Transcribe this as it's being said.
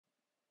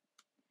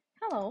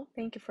Hello,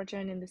 thank you for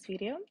joining this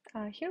video.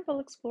 Here we'll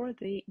explore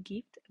the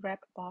gift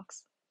wrap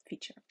box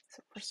feature.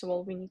 So first of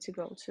all, we need to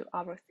go to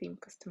our theme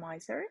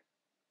customizer.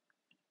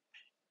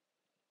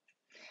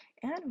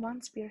 And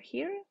once we're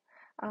here,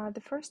 the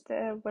first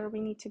where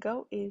we need to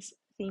go is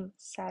theme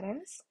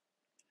settings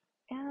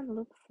and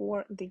look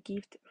for the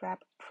gift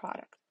wrap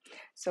product.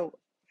 So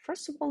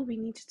first of all, we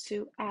need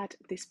to add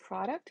this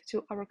product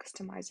to our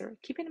customizer.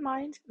 Keep in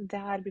mind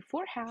that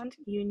beforehand,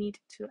 you need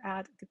to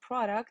add the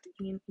product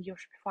in your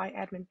Shopify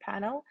admin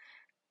panel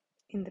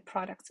in the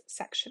products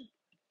section.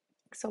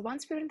 So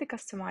once we're in the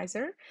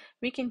customizer,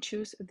 we can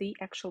choose the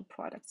actual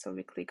product. So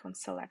we click on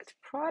select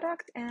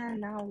product,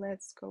 and now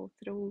let's go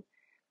through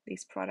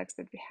these products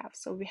that we have.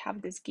 So we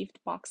have this gift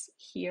box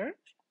here,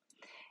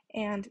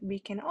 and we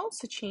can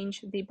also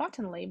change the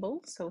button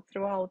label. So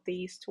throughout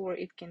the store,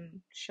 it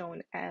can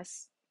shown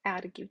as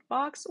add a gift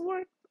box, or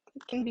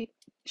it can be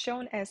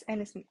shown as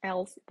anything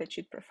else that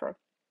you'd prefer.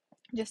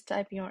 Just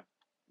type your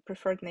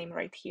preferred name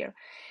right here.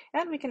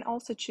 And we can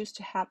also choose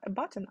to have a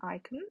button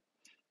icon.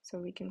 So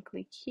we can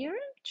click here,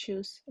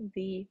 choose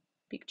the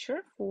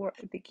picture for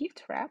the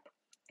gift wrap,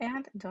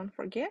 and don't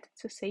forget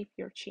to save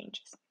your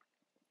changes.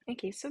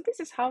 Okay, so this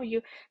is how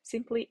you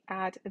simply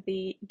add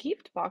the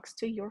gift box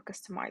to your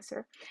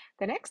customizer.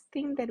 The next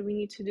thing that we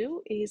need to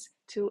do is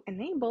to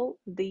enable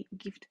the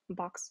gift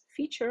box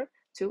feature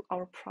to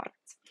our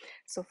products.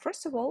 So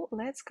first of all,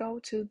 let's go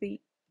to the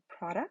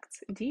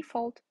products,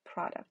 default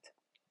product.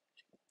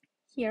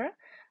 Here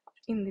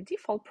in the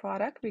default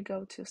product, we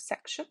go to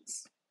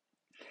sections,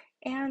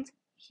 and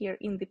here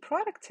in the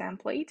product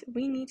template,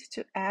 we need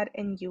to add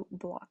a new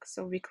block.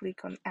 So we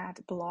click on add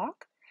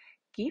block,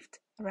 gift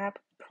wrap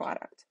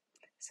product.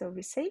 So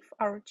we save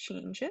our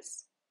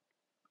changes.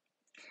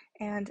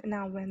 And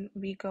now when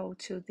we go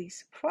to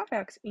this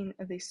product in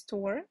the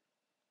store,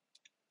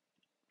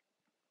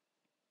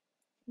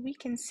 we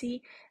can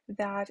see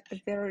that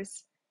there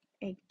is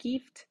a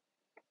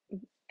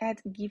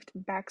add gift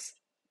bags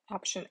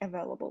option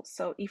available.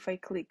 So if I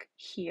click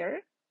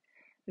here,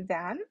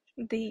 then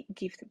the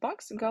gift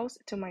box goes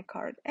to my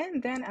cart,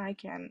 and then I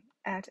can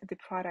add the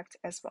product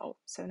as well.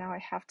 So now I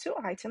have two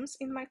items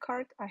in my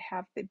cart. I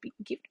have the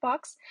gift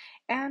box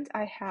and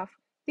I have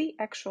the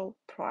actual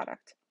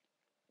product.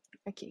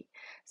 Okay,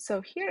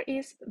 so here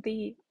is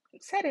the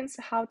settings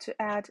how to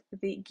add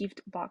the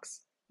gift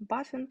box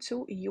button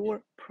to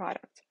your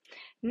product.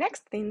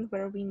 Next thing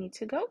where we need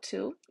to go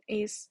to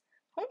is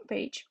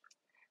homepage.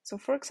 So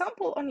for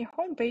example, on your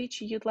homepage,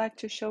 you'd like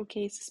to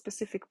showcase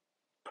specific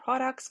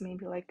products,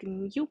 maybe like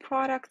new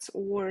products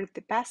or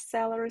the best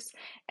sellers,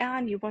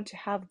 and you want to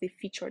have the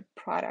featured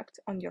product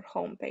on your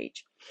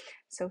homepage.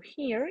 So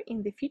here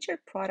in the featured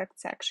product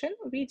section,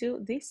 we do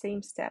the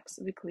same steps.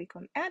 We click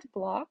on add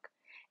block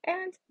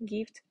and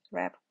gift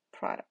wrap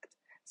product.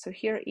 So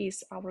here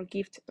is our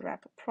gift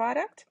wrap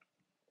product.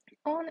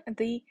 On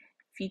the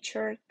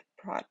featured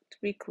product,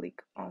 we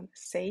click on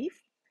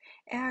save.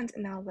 And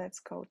now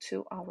let's go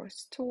to our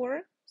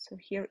store. So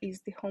here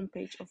is the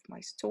homepage of my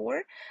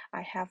store.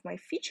 I have my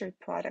featured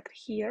product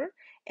here,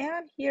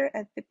 and here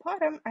at the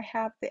bottom I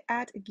have the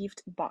add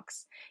gift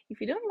box.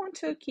 If you don't want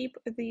to keep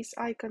this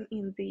icon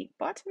in the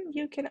bottom,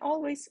 you can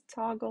always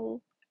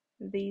toggle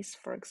this,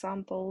 for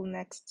example,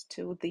 next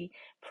to the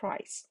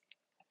price.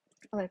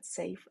 Let's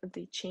save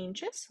the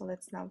changes. So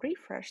let's now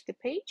refresh the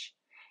page.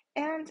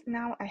 And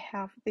now I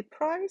have the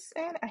price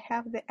and I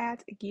have the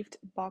add gift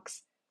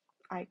box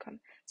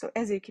icon. So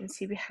as you can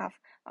see, we have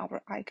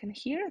our icon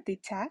here, the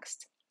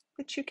text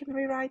that you can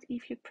rewrite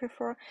if you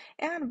prefer.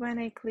 And when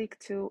I click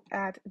to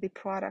add the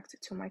product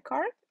to my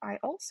cart, I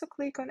also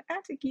click on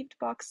add a gift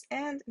box.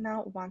 And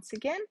now once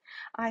again,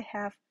 I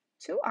have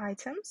two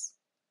items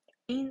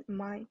in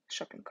my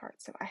shopping cart.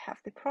 So I have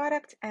the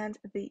product and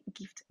the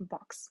gift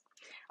box.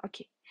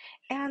 Okay,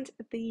 and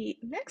the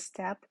next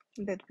step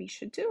that we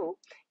should do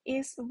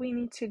is we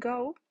need to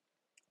go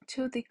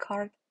to the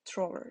cart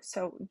drawer.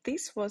 So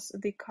this was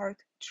the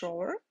cart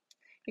drawer.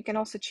 You can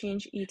also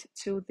change it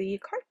to the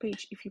cart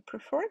page if you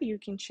prefer. You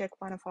can check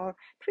one of our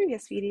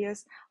previous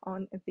videos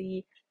on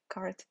the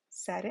cart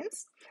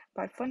settings.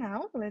 But for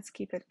now, let's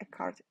keep it a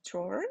cart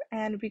drawer,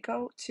 and we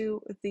go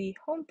to the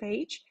home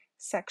page,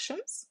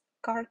 sections,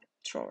 cart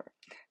drawer.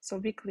 So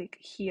we click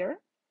here.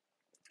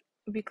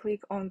 We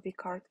click on the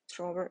cart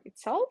drawer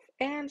itself,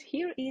 and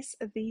here is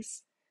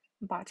this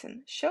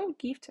button, show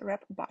gift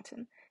wrap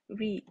button.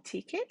 We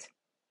tick it,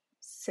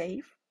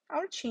 save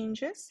our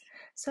changes.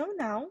 So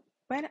now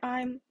when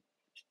I'm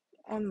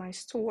on my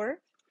store,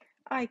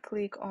 I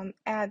click on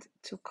add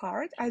to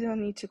cart. I don't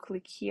need to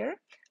click here.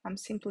 I'm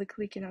simply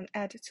clicking on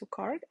add to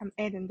cart. I'm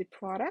adding the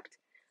product.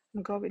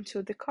 I'm going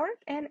to the cart,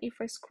 and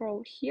if I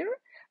scroll here,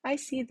 I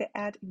see the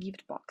add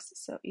gift box.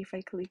 So if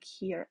I click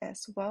here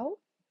as well,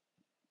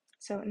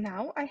 so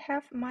now I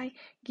have my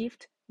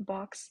gift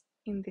box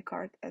in the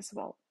cart as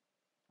well.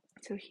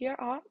 So here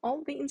are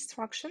all the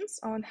instructions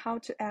on how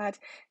to add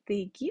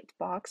the gift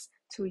box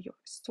to your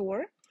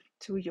store.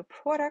 to your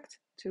product,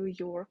 to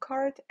your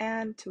cart,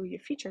 and to your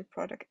featured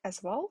product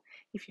as well.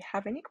 If you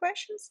have any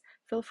questions,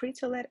 feel free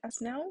to let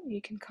us know.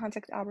 You can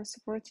contact our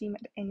support team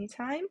at any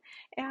time.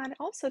 And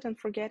also don't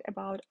forget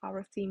about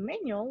our theme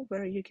manual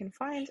where you can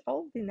find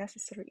all the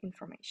necessary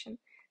information.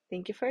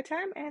 Thank you for your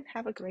time and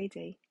have a great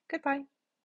day. Goodbye.